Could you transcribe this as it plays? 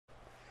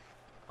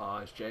Oh,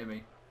 it's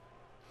Jamie.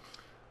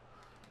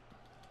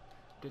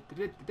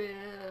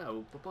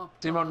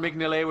 Simon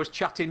Mignolet was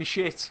chatting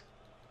shit.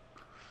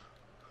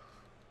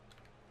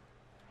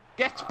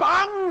 Get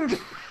banged!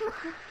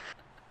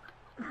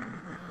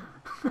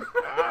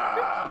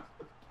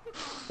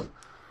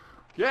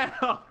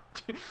 Yeah.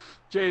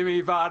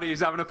 Jamie Vardy's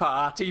having a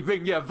party.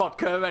 Bring your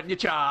vodka and your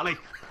Charlie.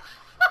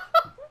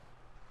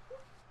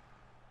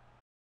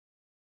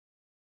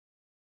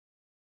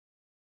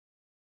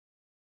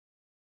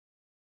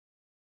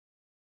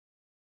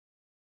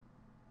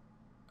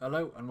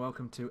 Hello and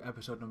welcome to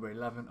episode number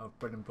 11 of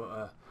Bread and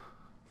Butter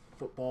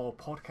Football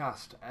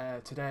Podcast.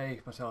 Today,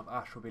 myself,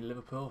 Ash, will be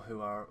Liverpool,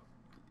 who are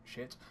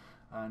shit,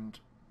 and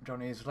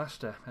Johnny is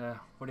Leicester.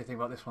 What do you think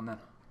about this one then?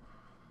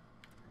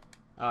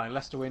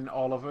 Leicester win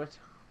all over it.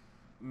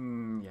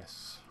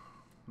 Yes.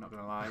 Not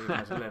going to lie, even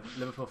as a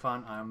Liverpool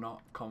fan, I am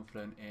not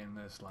confident in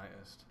the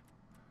slightest.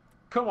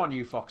 Come on,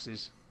 you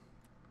foxes.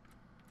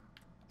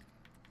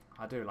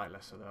 I do like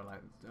Leicester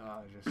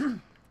though.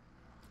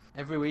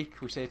 Every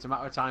week we say it's a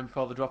matter of time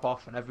before they drop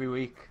off, and every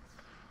week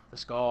they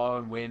score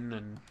and win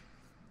and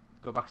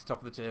go back to the top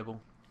of the table.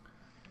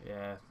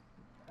 Yeah.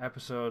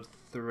 Episode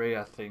 3,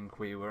 I think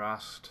we were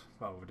asked,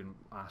 well, we didn't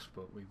ask,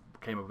 but we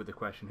came up with the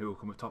question, who will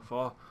come with top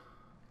 4?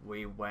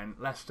 We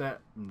went Leicester,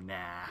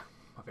 nah.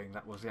 I think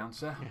that was the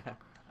answer. Yeah.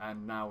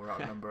 And now we're at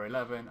number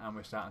 11 and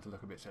we're starting to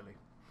look a bit silly.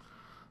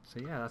 So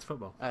yeah, that's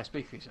football.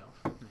 Speak for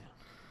yourself.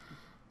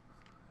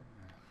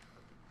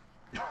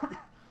 Yeah.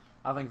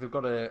 I think they've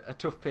got a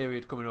tough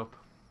period coming up.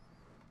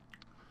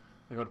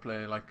 They've got to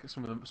play like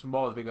some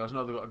more of the big guys. I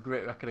know they've got a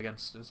great record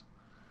against us,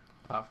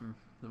 apart from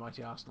the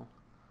mighty Arsenal.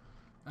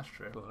 That's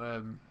true.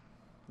 But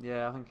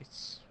yeah, I think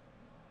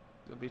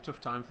it'll be a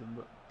tough time for them.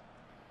 But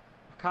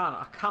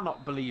I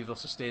cannot believe they'll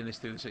sustain this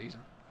through the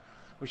season.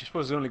 Which I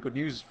suppose is the only good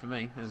news for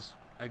me as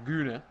a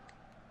Gooner.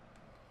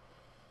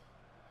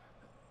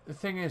 The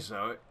thing is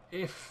though,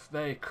 if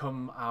they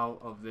come out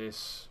of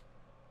this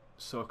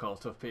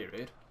so-called tough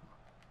period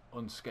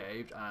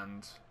unscathed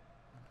and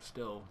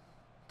still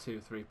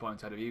 2-3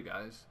 points ahead of you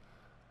guys,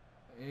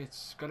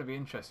 it's going to be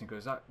interesting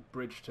because that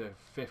bridge to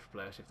 5th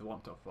place, if they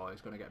want top 4,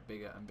 is going to get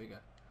bigger and bigger.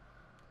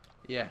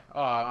 Yeah,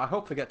 I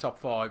hope they get top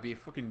 4. It'd be a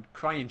fucking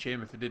crying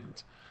shame if they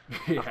didn't.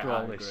 After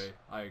all this,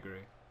 I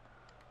agree.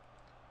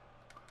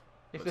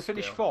 If they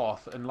finish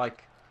 4th and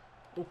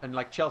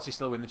Chelsea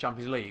still win the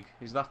Champions League,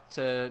 is that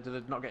do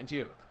they not get into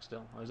Europe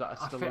still? Or is that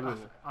still the rule?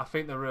 I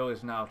think the rule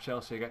is now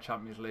Chelsea get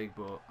Champions League,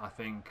 but I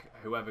think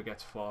whoever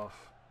gets 4th,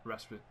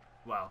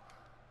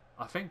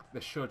 I think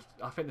they should.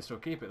 I think they still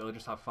keep it. They'll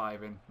just have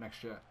 5 in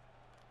next year.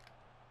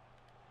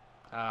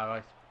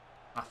 Right.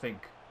 I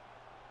think.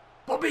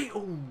 Bobby,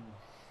 ooh,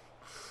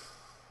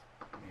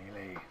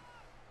 nearly.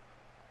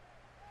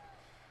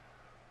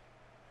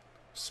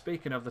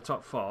 Speaking of the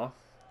top 4,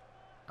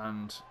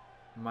 and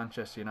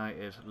Manchester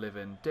United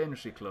living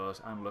dangerously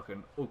close and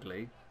looking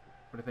ugly,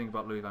 what do you think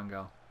about Louis van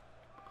Gaal?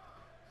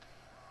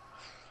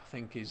 I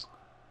think he's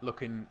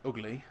looking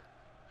ugly.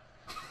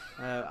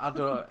 I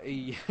don't.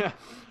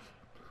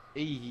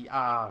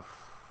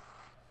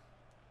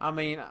 I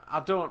mean, I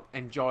don't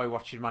enjoy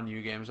watching Man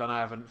U games, and I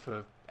haven't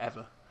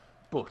forever.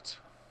 But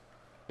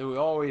there were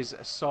always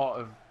a sort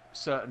of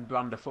certain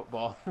brand of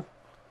football.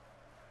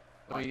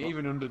 I mean,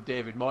 even under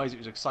David Moyes, it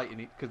was exciting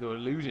because they were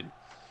losing.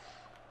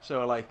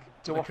 So, like,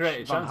 to watch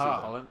Van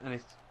Gaal and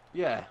it's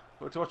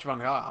but to watch Van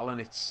Gaal and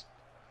it's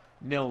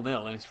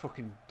 0-0 and it's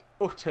fucking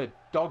utter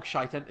dog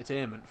shite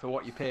entertainment for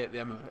what you pay at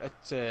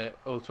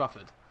Old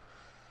Trafford.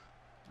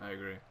 I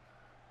agree.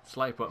 It's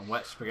like putting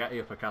wet spaghetti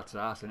up a cat's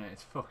ass, isn't it?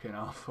 It's fucking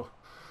awful.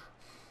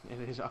 It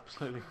is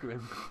absolutely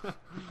grim.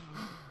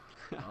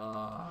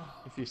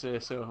 If you say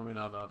so. I mean,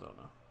 I don't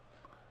know.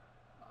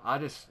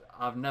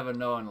 I've never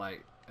known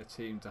like a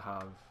team to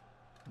have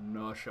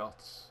no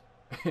shots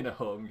in a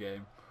home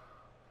game.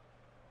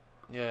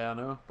 Yeah, I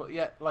know, but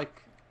yeah,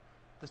 like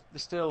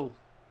there's still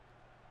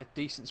a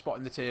decent spot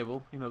in the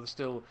table. You know, there's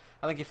still.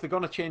 I think if they're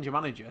gonna change a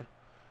manager,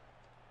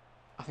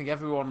 I think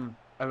everyone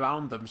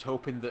around them's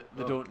hoping that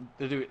they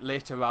do it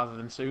later rather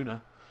than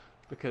sooner,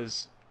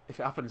 because if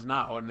it happens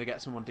now and they get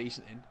someone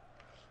decent in,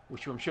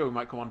 which I'm sure we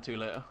might come on to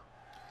later.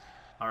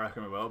 I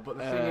reckon we will. But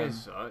the thing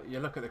is, you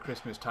look at the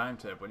Christmas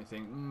timetable and you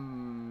think,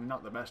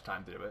 not the best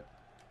time to do it.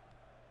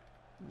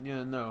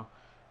 Yeah, no.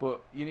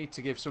 But you need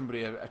to give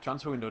somebody a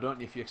transfer window, don't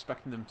you, if you're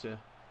expecting them to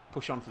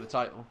push on for the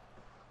title.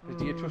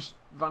 Do you trust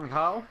Van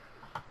Gaal?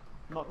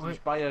 Not to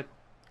just buy a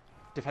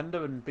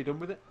defender and be done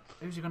with it?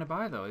 Who's he going to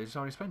buy, though? He's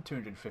already spent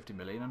 250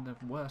 million and they're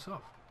worse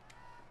off.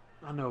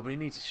 I know, but he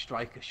needs a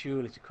striker,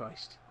 surely to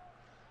Christ.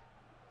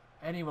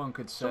 Anyone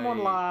could say...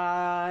 Someone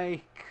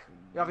like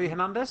Javi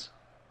Hernandez?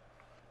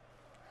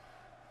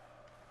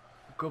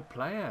 Good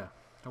player.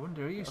 I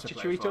wonder who he used to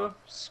play Chicharito, for.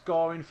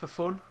 scoring for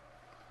fun.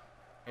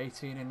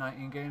 18 in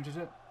 19 games, is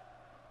it?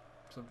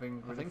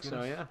 Something ridiculous. I think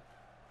so, yeah.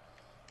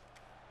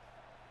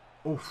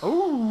 Oof.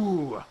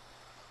 Ooh!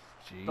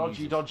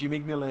 Jesus. Dodgy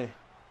Mignolet.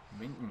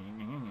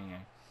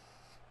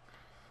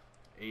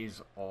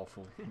 He's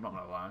awful, I'm not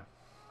going to lie.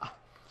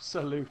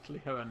 Absolutely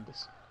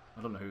horrendous.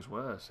 I don't know who's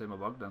worse, him or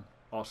Bogdan.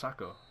 Or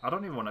Sacco. I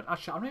don't even want to...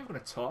 Actually, I'm not even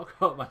going to talk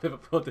about my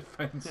Liverpool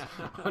defence.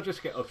 I'll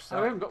just get upset.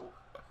 We haven't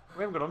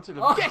got onto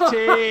them. Get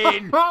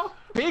in!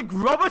 Big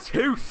Robert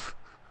Huth!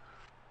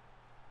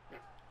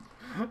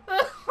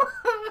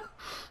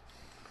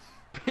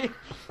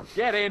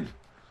 Get in!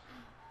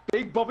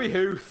 Big Bobby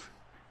Huth!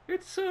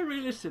 It's so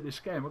realistic, this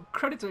game.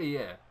 Credit to the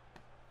year.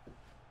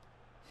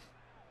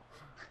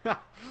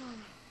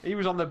 He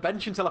was on the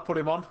bench until I put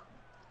him on.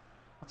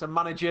 That's a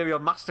managerial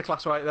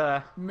masterclass right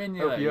there.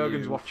 Hope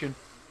Jurgen's watching.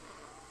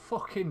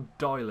 Fucking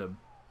doyle him.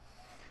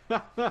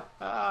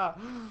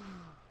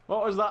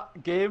 What was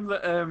that game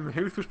that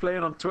Huth was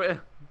playing on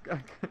Twitter?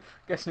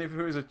 Guessing if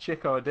it was a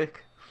chick or a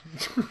dick.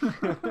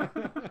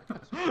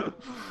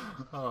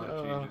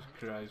 Oh, Jesus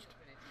Christ.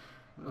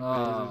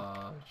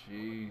 Oh,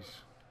 jeez.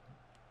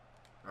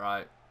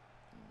 Right.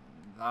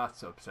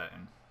 That's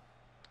upsetting.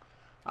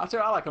 That's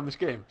what I like on this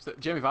game. Is that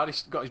Jamie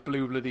Vardy's got his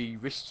blue bloody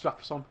wrist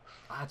straps on.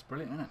 That's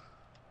brilliant, isn't it?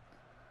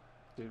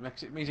 Dude,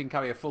 it means he can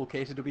carry a full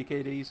case of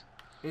WKDs.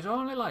 He's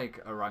only like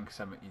a rank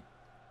 70.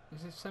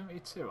 Is it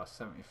 72 or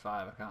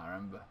 75? I can't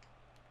remember.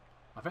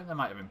 I think they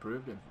might have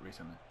improved him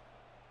recently.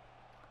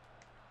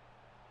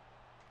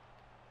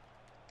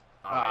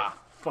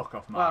 Fuck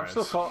off,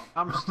 Mahrez. Well,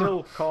 I'm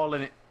still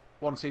calling it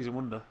one season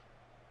wonder.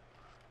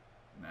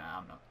 Nah,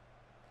 I'm not.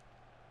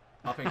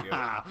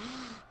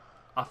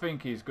 I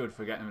think he's good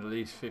for getting at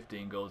least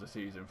 15 goals a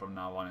season from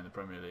now on in the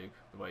Premier League,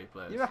 the way he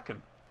plays. You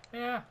reckon?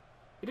 Yeah.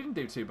 He didn't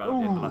do too bad at the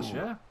end of last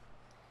year.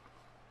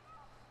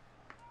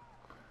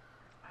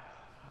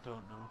 I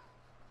don't know.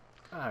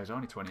 He's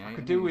only 28. We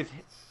could do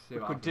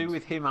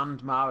with him and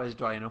Mahrez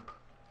drying up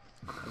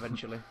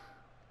eventually.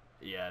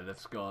 Yeah, they've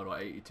scored,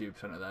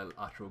 82% of their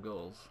actual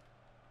goals.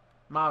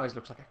 Mahrez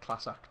looks like a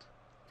class act.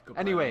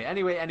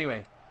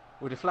 Anyway.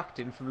 We're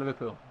deflecting from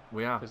Liverpool.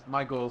 We are. Because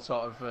my goal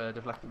sort of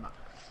deflecting that.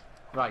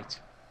 Right.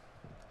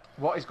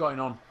 What is going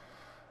on?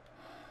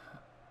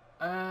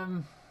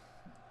 I'm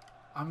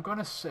going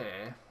to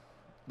say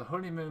the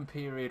honeymoon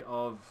period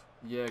of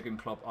Jurgen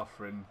Klopp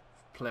offering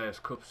players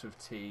cups of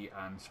tea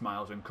and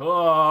smiles and colour.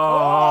 Oh,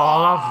 I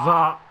love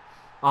that.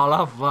 I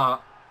love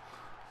that.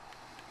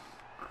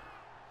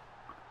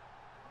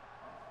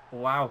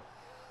 Wow.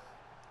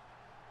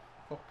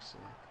 Fuck's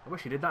sake. I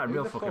wish he did that in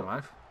real fucking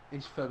life.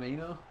 He's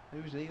Firmino.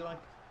 Who's he like?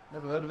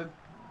 Never heard of him.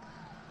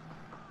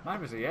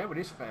 Mine was the with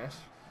his face.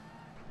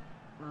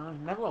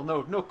 Never. Well,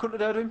 no, couldn't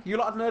have heard of him. You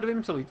lot hadn't heard of him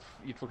until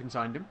you'd fucking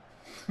signed him.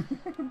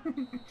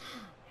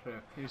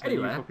 Sure. He was the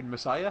new fucking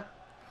messiah.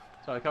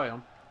 Sorry, carry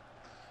on.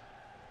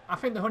 I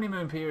think the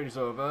honeymoon period is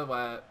over,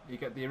 where you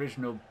get the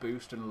original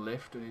boost and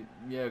lift, and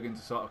Jurgen's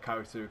a sort of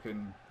character who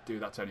can do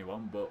that to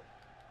anyone, but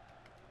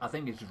I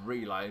think he's just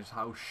realised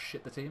how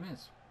shit the team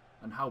is,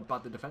 and how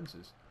bad the defence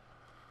is.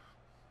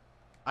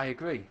 I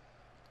agree.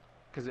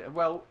 Because,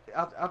 well,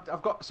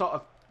 I've got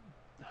sort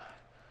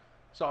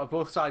of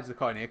both sides of the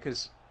coin here,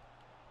 because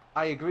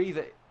I agree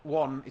that,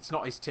 one, it's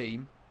not his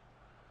team,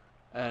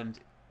 and,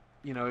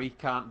 you know, he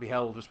can't be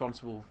held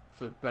responsible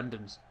for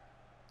Brendan's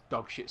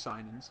dog shit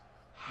signings.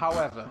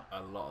 However,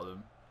 a lot of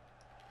them.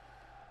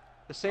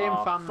 The same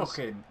fans.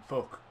 Fucking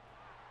fuck.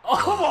 Oh,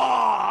 come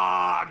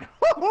on!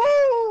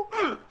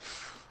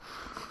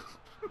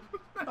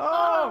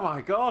 Oh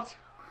my god.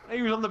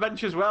 He was on the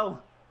bench as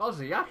well.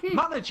 Ozyaki.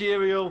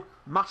 Managerial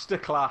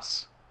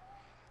masterclass.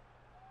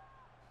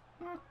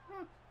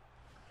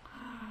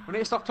 We need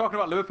to stop talking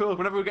about Liverpool.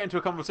 Whenever we get into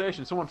a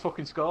conversation, someone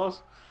fucking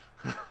scores.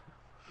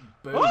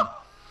 Boom.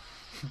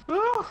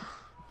 Oh,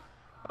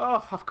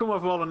 I've come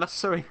over all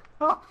unnecessary.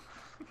 Oh.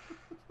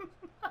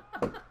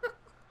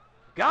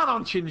 Gone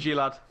on, Chingy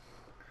lad.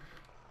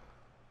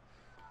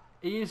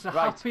 He is the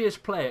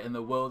happiest player in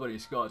the world when he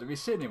scores. Have you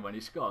seen him when he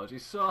scores?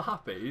 He's so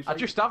happy. He's I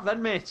just have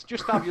then, mate.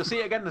 Just have. You'll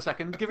see it again in a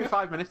second. Give it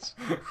 5 minutes.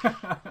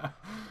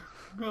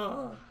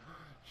 Oh,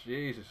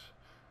 Jesus.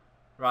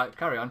 Right,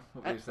 carry on.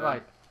 What was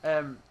that?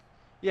 Right.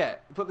 Yeah,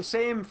 but the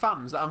same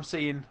fans that I'm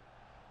seeing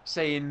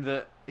saying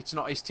that it's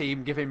not his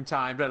team, give him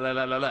time, blah, blah,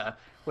 blah, blah, blah,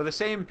 were the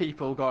same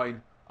people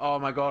going, oh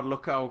my god,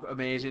 look how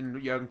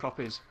amazing Jurgen Klopp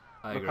is.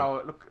 I look agree.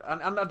 how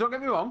and don't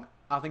get me wrong,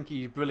 I think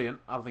he's brilliant.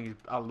 I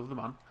love the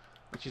man,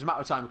 which is a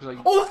matter of time because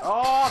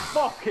oh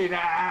fucking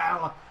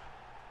hell!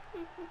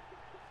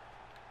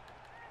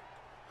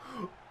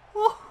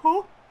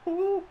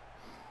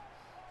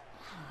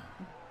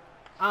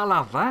 I'll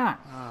have that.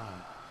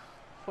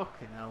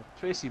 Fucking hell,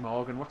 Tracy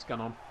Morgan, what's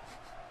going on?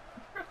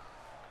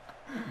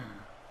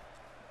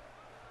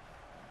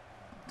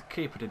 The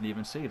keeper didn't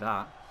even see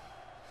that.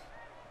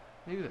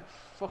 Who the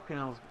fucking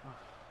hell?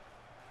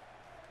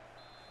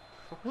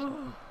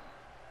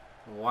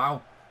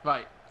 Wow.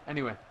 Right.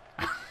 Anyway,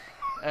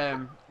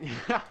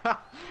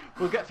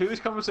 we'll get through this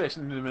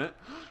conversation in a minute.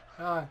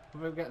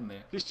 We're getting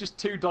there. It's just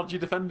two dodgy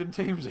defending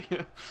teams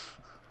here.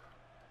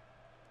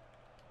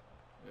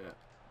 Yeah.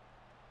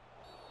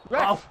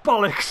 Ref! Oh,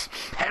 bollocks!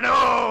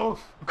 Penno!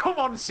 Come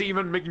on,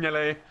 Seaman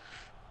Mignolet.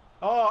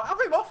 Oh, have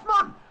him off,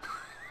 man!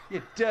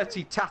 You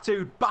dirty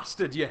tattooed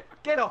bastard, you.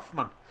 Get off,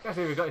 man. Guess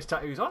who got his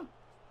tattoos on?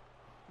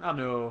 I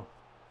know.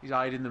 He's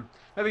hiding them.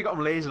 Maybe he got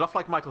them lasered off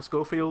like Michael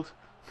Schofield.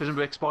 Prison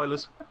Break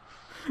spoilers.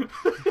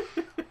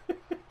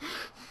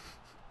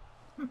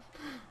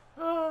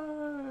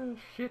 Oh,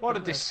 shit. What a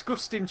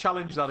disgusting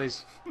challenge that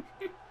is.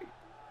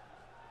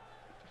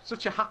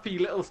 Such a happy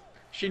little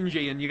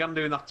Shinji, and you're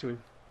doing that to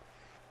him.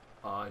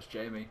 Oh, it's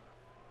Jamie.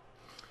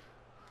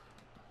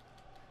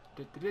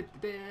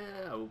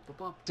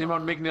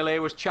 Simon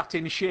Mignolet was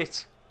chatting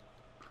shit.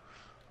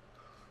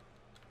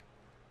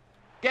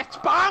 Get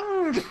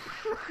banged!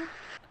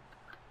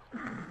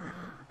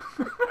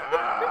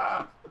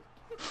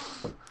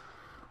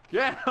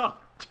 Yeah,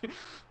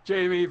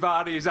 Jamie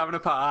Vardy's having a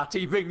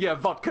party. Bring your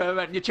vodka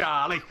and your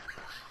Charlie.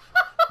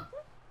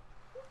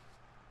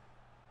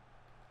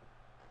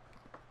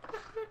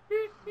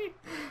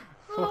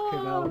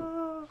 Fucking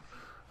hell.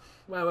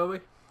 Where were we?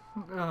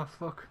 Oh,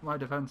 fuck. My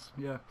defence,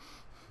 yeah.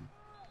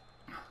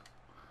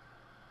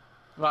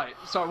 Right,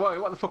 so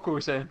what the fuck were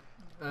we saying?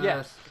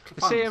 Yes,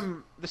 the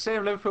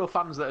same Liverpool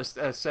fans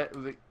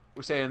that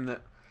were saying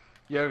that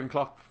Jurgen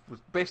Klopp was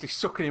basically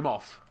sucking him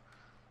off,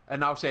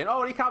 and now saying,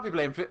 "Oh, he can't be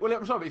blamed for it." Well,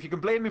 I'm sorry, but if you can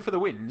blame him for the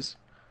wins,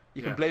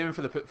 you can blame him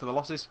for the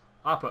losses.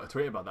 I put a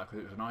tweet about that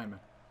because it was annoying me.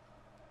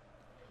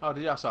 Oh,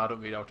 did you? So I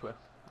don't read out Twitter.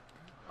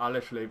 I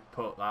literally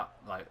put that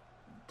like,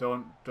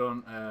 don't.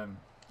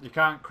 You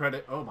can't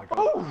credit. Oh my god.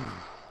 Oh!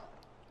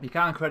 You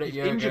can't credit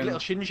Jurgen. Injured little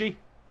Shinji.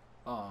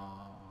 Oh.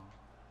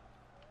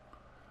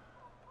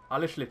 I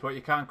literally put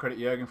you can't credit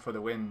Jurgen for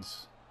the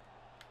wins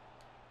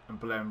and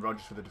blame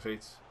Rodgers for the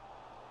defeats.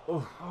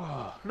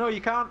 Oh. No, you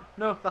can't.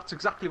 No, that's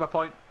exactly my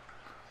point.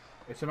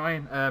 It's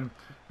annoying.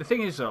 The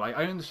thing is though, like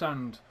I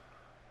understand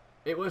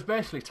it was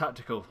basically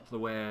tactical the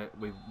way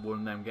we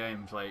won them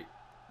games, like,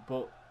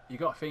 but you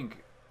got to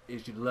think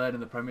is you learn in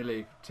the Premier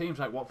League. Teams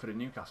like Watford and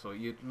Newcastle,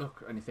 you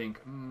look and you think,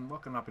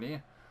 what can happen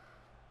here?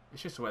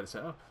 It's just the way they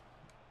set up.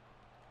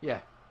 Yeah.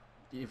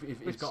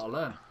 He's got to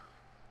learn,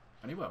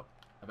 and he will.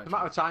 Eventually. It's a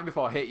matter of time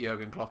before I hate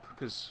Jurgen Klopp,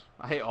 because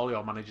I hate all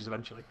your managers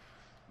eventually.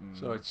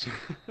 So it's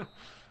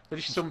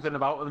there's just something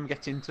about them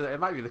gets into it. It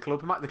might be the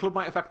club. The club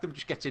might affect them.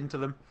 Just gets into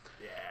them.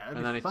 Yeah,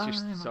 and then it's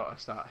just sort of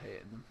start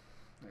hating them.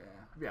 Yeah,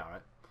 it'll be all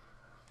right.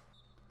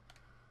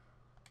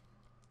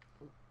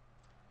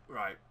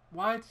 Right.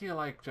 Why do you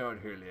like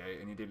Gerard Houllier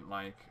and you didn't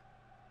like?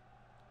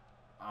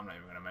 I'm not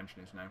even going to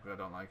mention his name because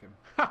I don't like him.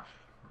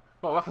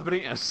 What, Rafa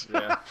Benitez?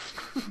 Yeah.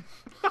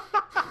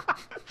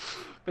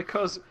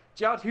 Because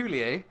Gerard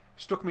Houllier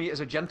struck me as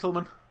a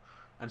gentleman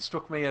and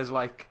struck me as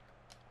like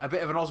a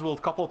bit of an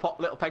Oswald Cobblepot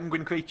little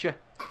penguin creature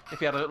if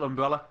he had a little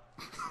umbrella.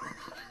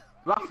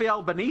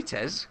 Rafael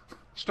Benitez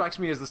strikes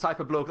me as the type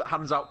of bloke that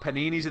hands out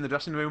paninis in the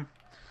dressing room.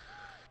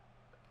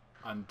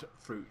 And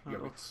fruit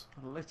yogurts.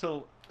 A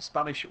little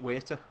Spanish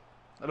waiter.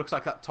 That looks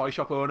like that toy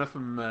shop owner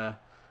from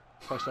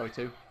Toy Story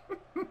 2.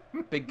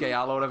 Big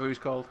Gayal or whatever he's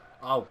called.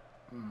 Oh.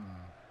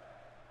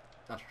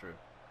 That's true.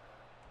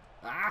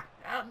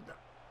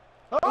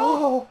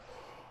 Oh!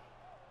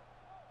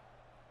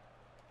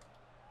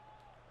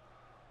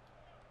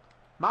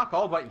 Mark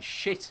Albrighton's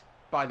shit,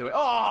 by the way.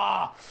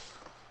 Oh!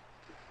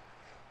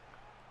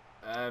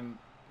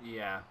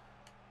 Yeah.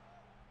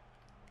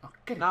 Oh,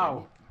 get it now,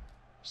 then.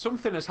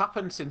 something has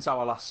happened since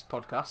our last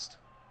podcast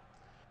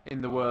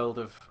in the world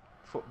of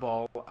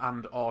football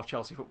and or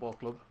Chelsea Football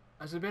Club.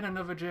 Has there been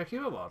another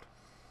JQ award?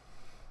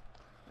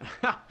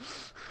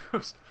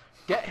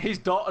 Get his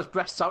daughter's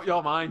breasts out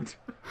your mind.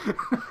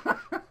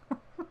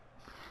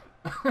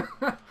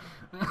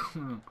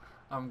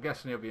 I'm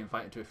guessing he'll be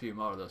invited to a few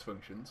more of those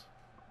functions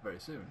very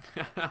soon.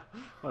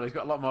 Well, he's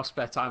got a lot more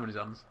spare time on his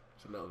hands.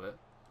 Just a little bit.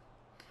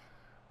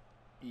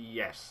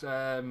 Yes.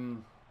 I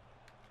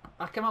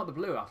came out the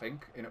blue, I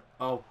think.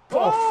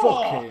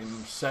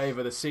 Fucking save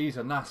of the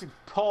season. That's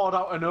poured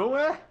out of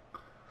nowhere.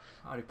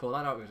 How did he pull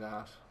that out of his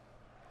ass?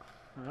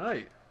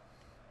 Right.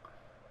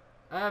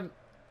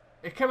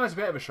 It came as a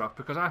bit of a shock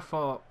because I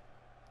thought.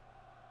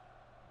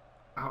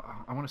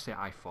 I want to say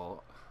I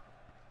thought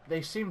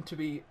they seem to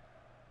be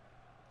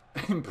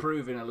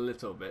improving a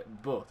little bit,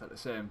 but at the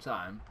same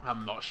time,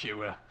 I'm not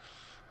sure.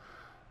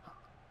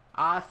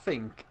 I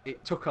think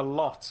it took a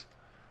lot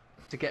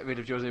to get rid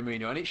of Jose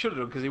Mourinho, and it should have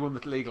done because he won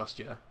the league last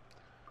year.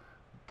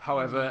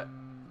 However,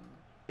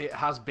 it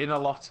has been a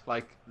lot.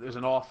 Like, there's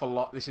an awful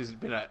lot. This has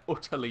been an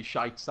utterly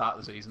shite start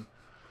of the season.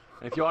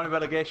 And if you're in a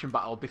relegation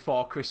battle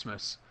before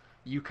Christmas,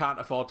 you can't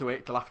afford to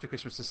wait till after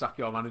Christmas to sack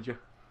your manager,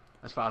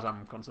 as far as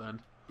I'm concerned.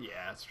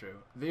 Yeah, that's true.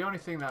 The only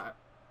thing that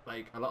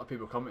a lot of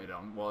people commented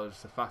on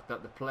was the fact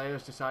that the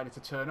players decided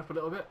to turn up a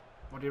little bit.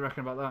 What do you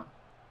reckon about that?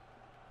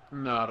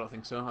 No, I don't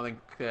think so. I think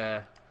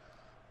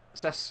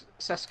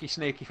Seski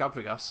Snaky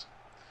Fabregas,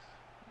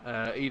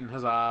 Eden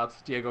Hazard,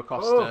 Diego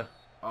Costa.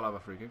 I'll have a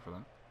free kick for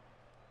them.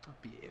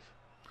 Behave.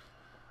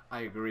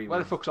 I agree. Where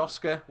the fuck's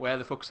Oscar? Where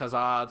the fuck's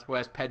Hazard?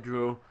 Where's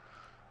Pedro?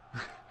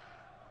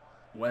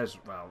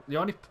 The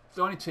only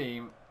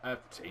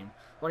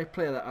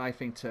player that I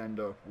think turned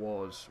up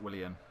was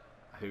William,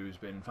 who's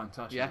been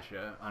fantastic this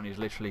year, and he's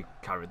literally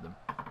carried them.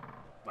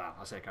 Well,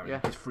 I say carried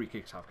them. His free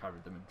kicks have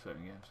carried them in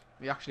certain games.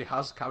 He actually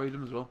has carried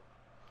them as well.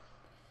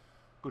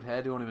 Good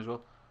hairdo on him as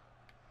well.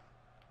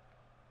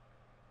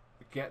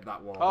 get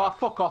that wall Oh, back.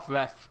 fuck off,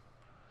 ref.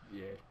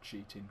 Yeah,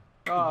 cheating.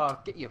 Oh,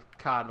 get your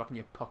card back in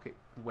your pocket,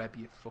 Webb,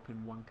 you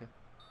fucking wanker.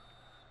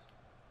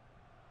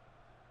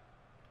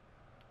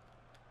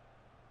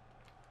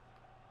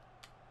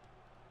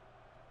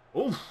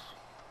 Oof.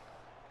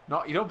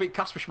 No, you don't beat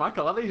Kasper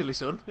Schmeichel that easily,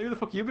 son. Who the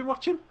fuck you been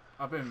watching?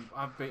 I've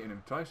beaten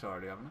him twice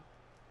already, haven't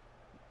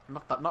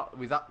I? Not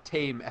with that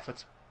tame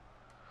effort.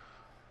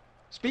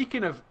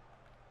 Speaking of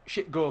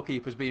shit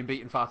goalkeepers being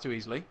beaten far too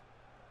easily,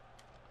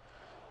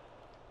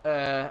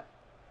 the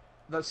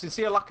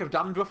sincere lack of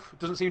dandruff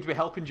doesn't seem to be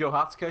helping Joe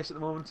Hart's case at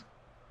the moment.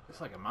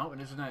 It's like a mountain,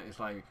 isn't it? It's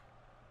like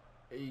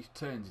he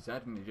turns his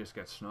head and he just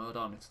gets snowed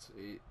on.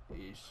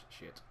 He's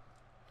shit.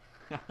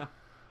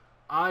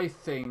 I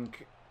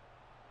think.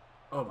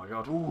 Oh my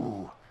god.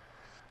 Ooh.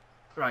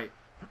 Right.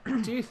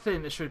 Do you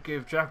think they should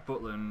give Jack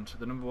Butland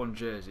the #1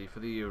 jersey for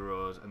the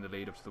Euros and the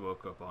lead up to the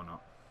World Cup or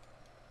not?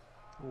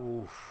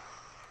 Ooh.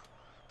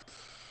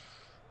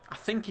 I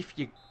think if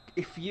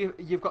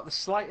you've got the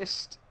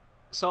slightest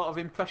sort of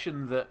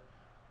impression that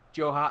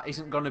Joe Hart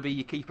isn't going to be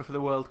your keeper for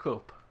the World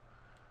Cup,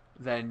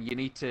 then you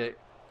need to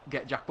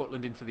get Jack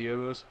Butland in for the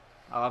Euros.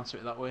 I'll answer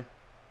it that way.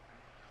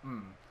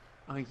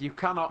 I think you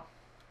cannot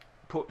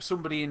put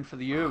somebody in for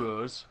the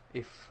Euros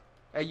if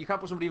you can't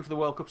put somebody in for the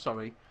World Cup,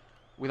 sorry,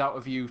 without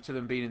a view to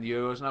them being in the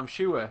Euros. And I'm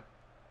sure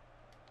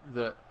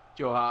that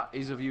Joe Hart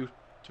is a view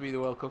to be the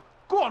World Cup.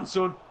 Go on,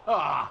 son.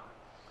 Ah,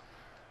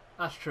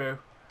 That's true.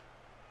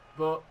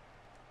 But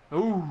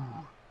ooh,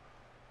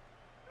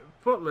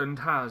 Butland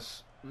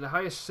has the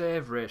highest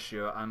save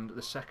ratio and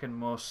the second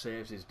most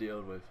saves he's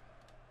dealt with,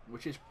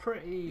 which is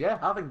pretty. yeah.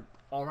 I think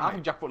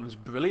alright. Jack Butland's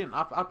brilliant.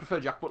 I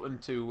prefer Jack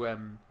Butland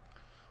to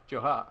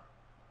Joe Hart.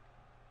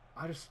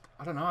 I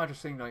don't know. I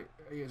just think like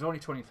he's only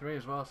 23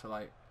 as well, so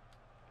like,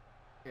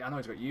 yeah, I know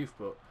he's got youth,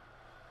 but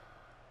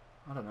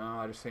I don't know.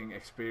 I just think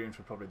experience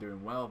would probably do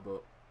him well,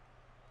 but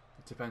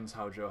it depends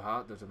how Joe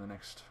Hart does in the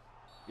next.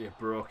 Yeah,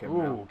 broke him.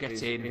 Ooh, now.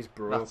 get in. He's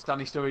broke. That's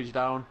Danny Sturridge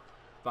down.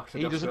 Back to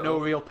He the doesn't hospital.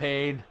 know real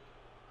pain.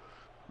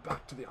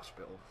 Back to the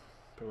hospital.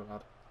 Poor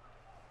lad.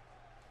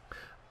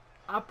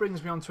 That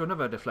brings me on to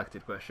another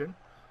deflected question.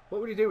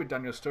 What would you do with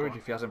Daniel Sturridge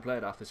if he hasn't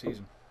played half the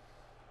season?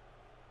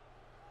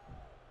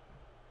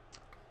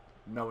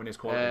 Knowing his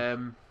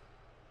quality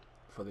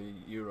for the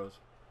Euros.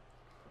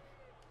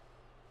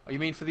 Oh, you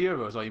mean for the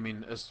Euros, or you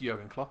mean as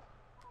Jurgen Klopp?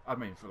 I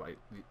mean, for like,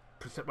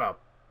 well,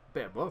 a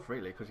bit of both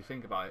really, because you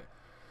think about it,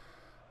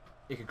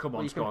 he can come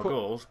on and score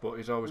goals, but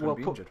he's always going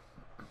to be injured.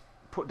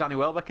 Put Danny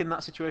Welbeck in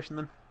that situation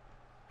then.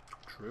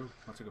 True,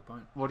 that's a good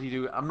point. What do you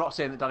do? I'm not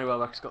saying that Danny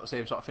Welbeck's got the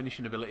same sort of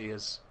finishing ability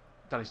as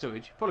Danny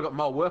Sturridge. Probably got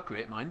more work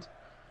rate, mind.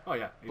 Oh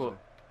yeah, easily.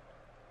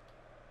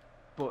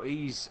 But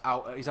he's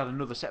out. He's had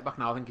another setback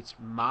now. I think it's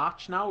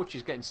March now, which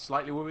is getting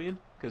slightly worrying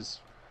because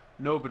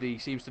nobody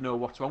seems to know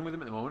what's wrong with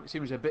him at the moment. It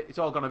seems it's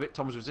all gone a bit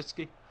Thomas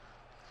Rosicky.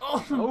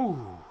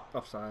 Oh,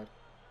 offside.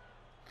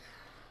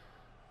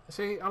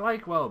 See, I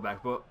like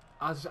Welbeck, but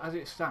as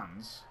it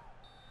stands,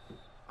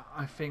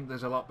 I think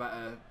there's a lot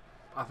better.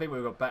 I think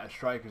we've got better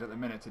strikers at the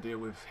minute to deal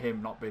with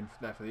him not being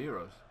there for the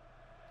Euros.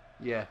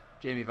 Yeah,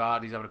 Jamie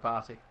Vardy's having a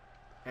party.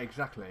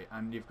 Exactly,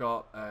 and you've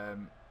got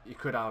you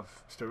could have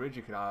Sturridge,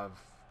 you could have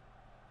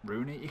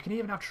Rooney, you can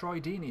even have Troy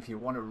Deeney if you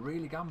want to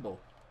really gamble.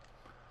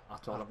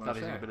 That's all I'm going to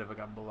say. That is a bit of a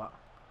gamble, that.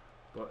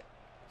 But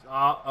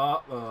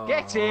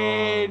get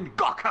in,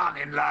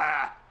 Gokhan in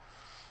there,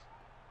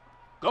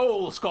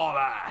 goal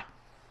scorer.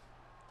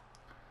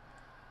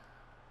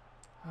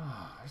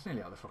 It's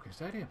nearly out of the fucking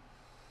stadium.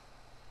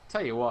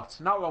 Tell you what,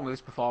 not wrong with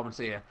this performance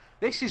here.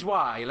 This is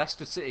why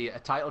Leicester City are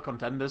title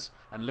contenders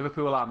and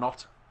Liverpool are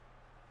not.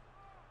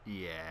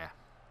 Yeah,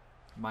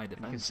 my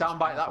defence. You can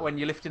soundbite that when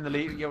you're lifting the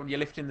league, when you're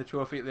lifting the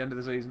trophy at the end of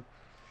the season.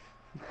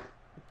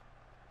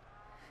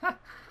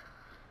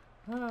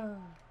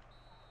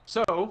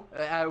 So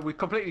we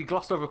completely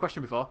glossed over a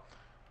question before.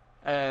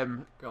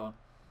 Go on.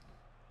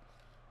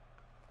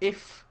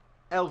 If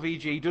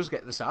LVG does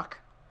get the sack,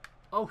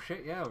 oh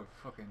shit! Yeah,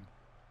 fucking.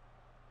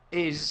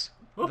 Is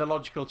the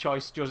logical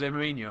choice Jose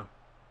Mourinho?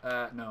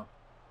 No.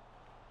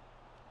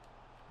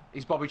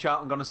 Is Bobby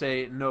Charlton going to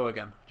say no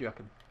again? Do you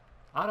reckon?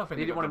 I don't think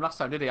He didn't want him last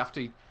time, did he?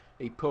 After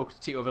he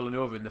poked Tito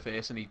Villanova in the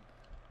face and he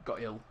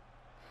got ill.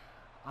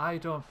 I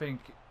don't think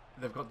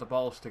they've got the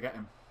balls to get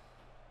him.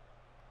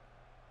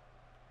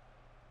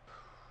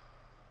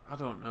 I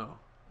don't know.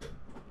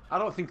 I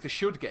don't think they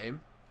should get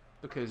him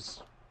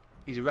because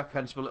he's a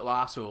reprehensible little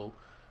arsehole.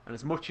 And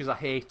as much as I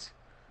hate,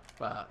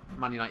 well,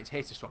 Man United,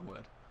 hate's a strong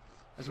word.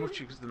 As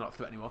much as they're not a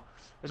threat anymore.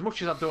 As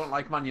much as I don't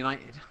like Man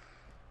United,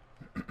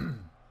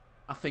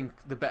 I think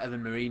they're better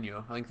than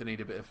Mourinho. I think they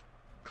need a bit of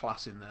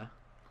class in there.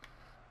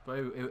 But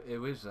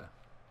who is there?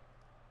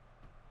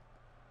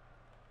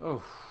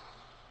 Oh,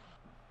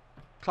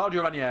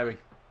 Claudio Ranieri.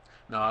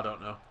 No, I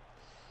don't know.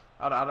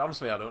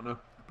 Honestly, I don't know.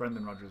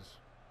 Brendan Rodgers.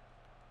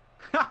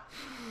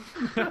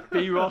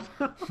 B-Rod.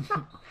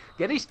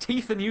 Get his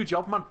teeth a new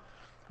job, man.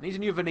 Needs a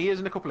new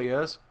veneers in a couple of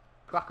years.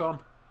 Crack on.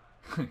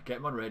 Get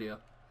him on radio.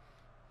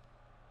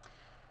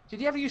 Did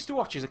you ever used to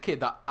watch as a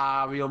kid that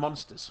Are Real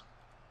Monsters?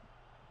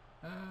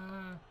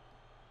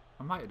 I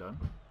I might have done.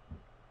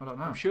 I don't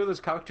know. I'm sure there's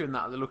a character in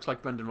that looks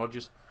like Brendan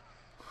Rodgers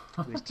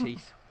with his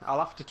teeth. I'll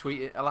have to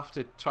tweet it. I'll have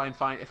to try and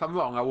find. If I'm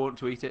wrong, I won't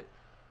tweet it.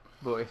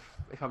 But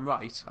if I'm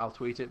right, I'll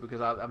tweet it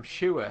because I'm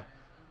sure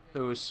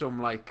there was some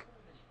like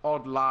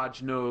odd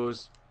large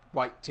nose,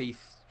 white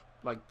teeth,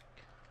 like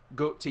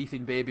goat teeth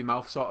in baby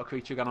mouth sort of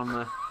creature gone on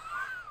there.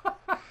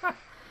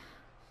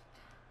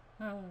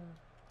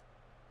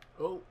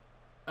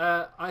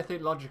 I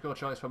think logical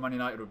choice for Man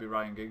United would be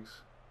Ryan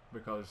Giggs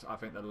because I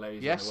think they're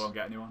lazy and they won't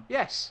get anyone.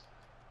 Yes.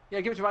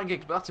 Yeah, give it to Ryan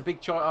Giggs, but that's a big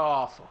choice.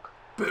 Oh, fuck.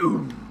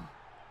 Boom!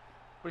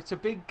 But it's a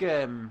big...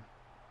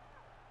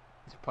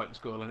 it's a pointless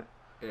goal, isn't it?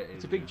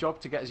 It's a big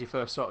job to get as your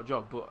first sort of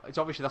job, but it's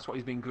obviously that's what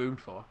he's been groomed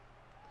for.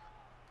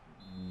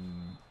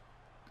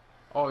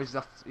 Or is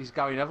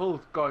Gary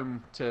Neville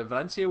going to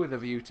Valencia with a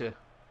view to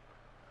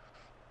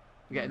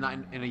getting that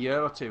in a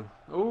year or two?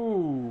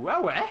 Ooh,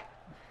 oh, eh?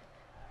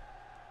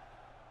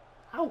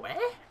 Oh,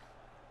 eh?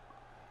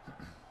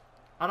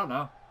 I don't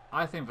know.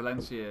 I think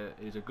Valencia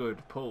is a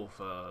good pull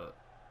for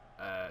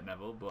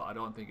Neville, but I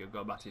don't think he'll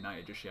go back to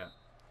United just yet.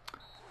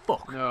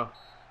 Fuck. No.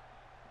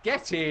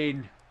 Get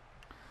in!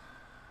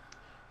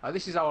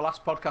 This is our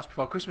last podcast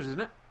before Christmas, isn't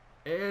it?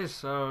 It is,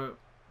 so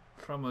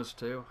from us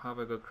too, have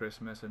a good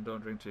Christmas and don't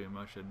drink too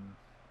much and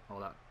all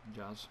that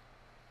jazz.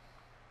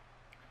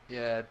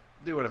 Yeah,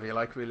 do whatever you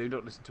like, really.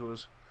 Don't listen to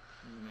us.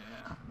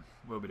 Yeah,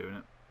 we'll be doing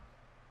it.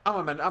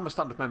 I'm a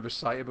stand-up member of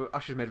society, but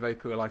Ash has made very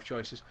poor life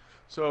choices.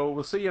 So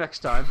we'll see you next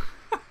time.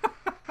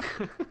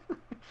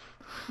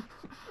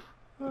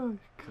 Oh,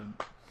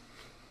 cunt.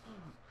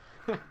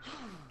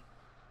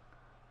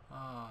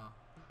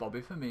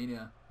 Bobby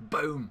Firmino.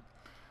 Boom!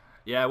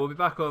 Yeah, we'll be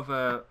back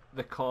over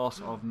the course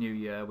of New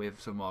Year with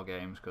some more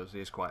games because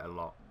there's quite a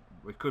lot.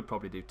 We could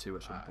probably do 2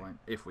 at some point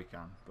if we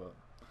can, but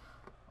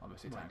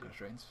obviously time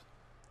constraints.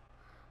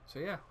 So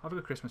yeah, have a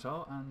good Christmas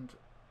all, and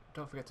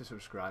don't forget to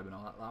subscribe and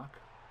all that lark.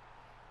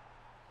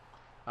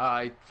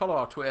 Follow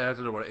our Twitter. I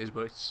don't know what it is,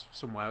 but it's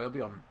somewhere. It'll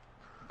be on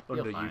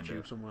under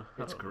YouTube somewhere.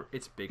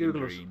 It's big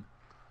Google and green.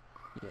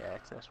 Yeah,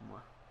 it's there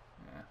somewhere.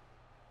 Yeah.